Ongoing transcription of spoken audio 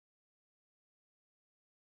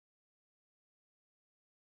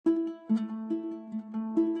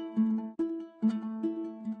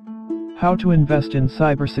How to invest in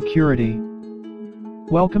cybersecurity.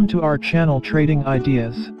 Welcome to our channel Trading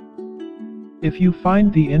Ideas. If you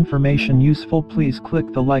find the information useful, please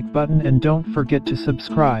click the like button and don't forget to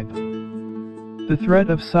subscribe. The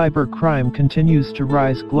threat of cybercrime continues to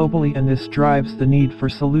rise globally, and this drives the need for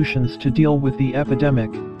solutions to deal with the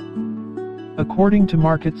epidemic. According to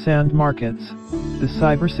MarketsandMarkets, the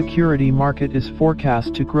cybersecurity market is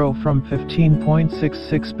forecast to grow from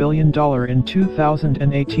 $15.66 billion in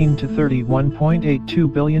 2018 to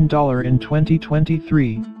 $31.82 billion in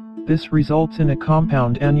 2023. This results in a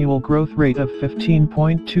compound annual growth rate of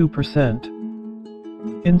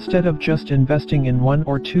 15.2%. Instead of just investing in one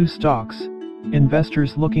or two stocks,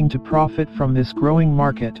 investors looking to profit from this growing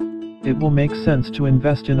market, it will make sense to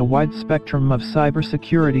invest in a wide spectrum of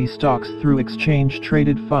cybersecurity stocks through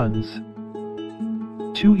exchange-traded funds.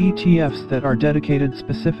 Two ETFs that are dedicated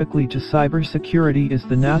specifically to cybersecurity is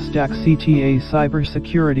the Nasdaq CTA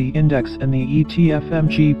Cybersecurity Index and the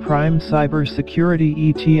E.T.F.M.G Prime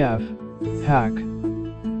Cybersecurity ETF, HAC.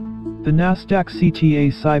 The Nasdaq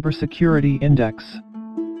CTA Cybersecurity Index.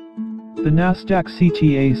 The Nasdaq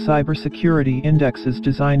CTA Cybersecurity Index is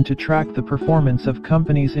designed to track the performance of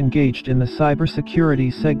companies engaged in the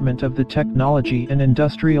cybersecurity segment of the technology and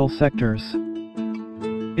industrial sectors.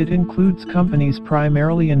 It includes companies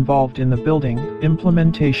primarily involved in the building,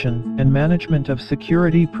 implementation, and management of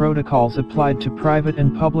security protocols applied to private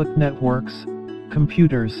and public networks,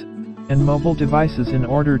 computers, and mobile devices in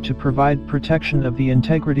order to provide protection of the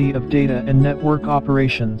integrity of data and network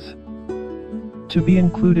operations. To be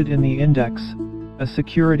included in the index, a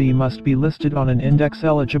security must be listed on an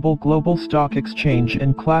index-eligible global stock exchange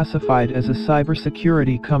and classified as a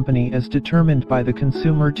cybersecurity company as determined by the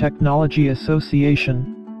Consumer Technology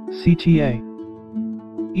Association, CTA.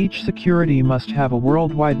 Each security must have a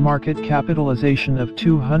worldwide market capitalization of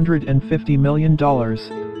 $250 million,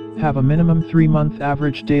 have a minimum 3-month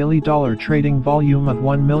average daily dollar trading volume of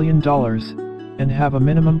 $1 million, and have a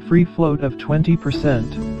minimum free float of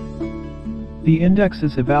 20%. The index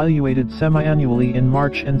is evaluated semi-annually in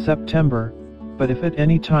March and September, but if at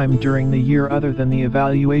any time during the year other than the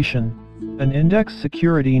evaluation, an index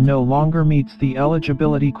security no longer meets the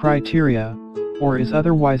eligibility criteria, or is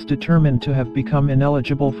otherwise determined to have become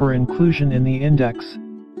ineligible for inclusion in the index,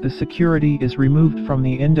 the security is removed from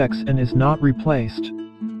the index and is not replaced.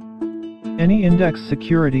 Any index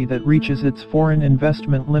security that reaches its foreign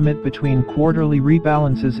investment limit between quarterly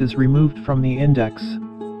rebalances is removed from the index.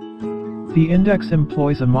 The index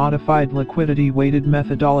employs a modified liquidity-weighted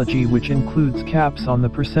methodology which includes caps on the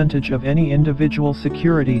percentage of any individual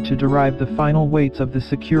security to derive the final weights of the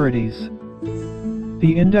securities.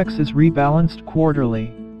 The index is rebalanced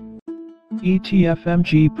quarterly.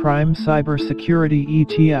 E.T.F.M.G Prime Cybersecurity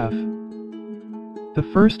ETF. The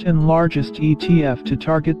first and largest ETF to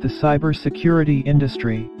target the cybersecurity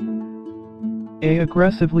industry. An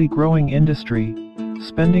aggressively growing industry,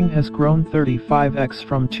 spending has grown 35x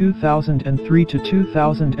from 2003 to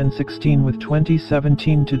 2016, with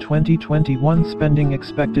 2017 to 2021 spending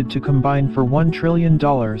expected to combine for $1 trillion.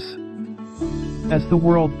 As the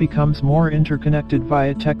world becomes more interconnected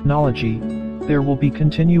via technology, there will be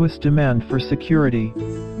continuous demand for security.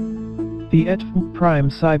 The E.T.F.M.G Prime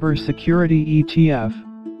Cybersecurity ETF,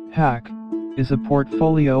 HAC, is a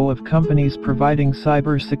portfolio of companies providing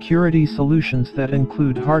cybersecurity solutions that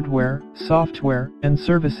include hardware, software, and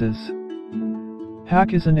services.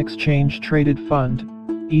 HAC is an exchange-traded fund,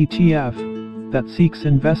 ETF, that seeks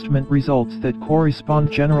investment results that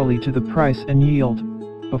correspond generally to the price and yield,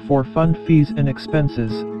 before fund fees and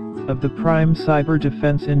expenses, of the Prime Cyber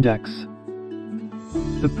Defense Index.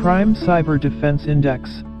 The Prime Cyber Defense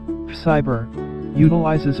Index, Cyber,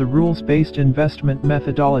 utilizes a rules-based investment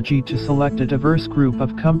methodology to select a diverse group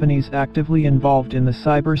of companies actively involved in the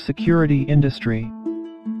cybersecurity industry.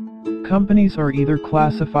 Companies are either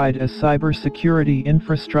classified as cybersecurity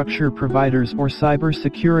infrastructure providers or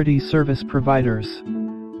cybersecurity service providers.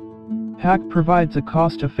 HAC provides a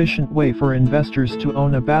cost-efficient way for investors to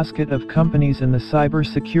own a basket of companies in the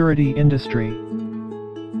cybersecurity industry.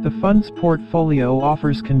 The fund's portfolio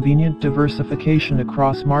offers convenient diversification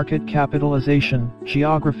across market capitalization,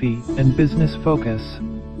 geography, and business focus.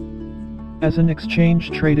 As an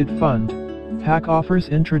exchange-traded fund, HAC offers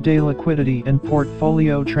intraday liquidity and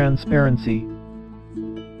portfolio transparency,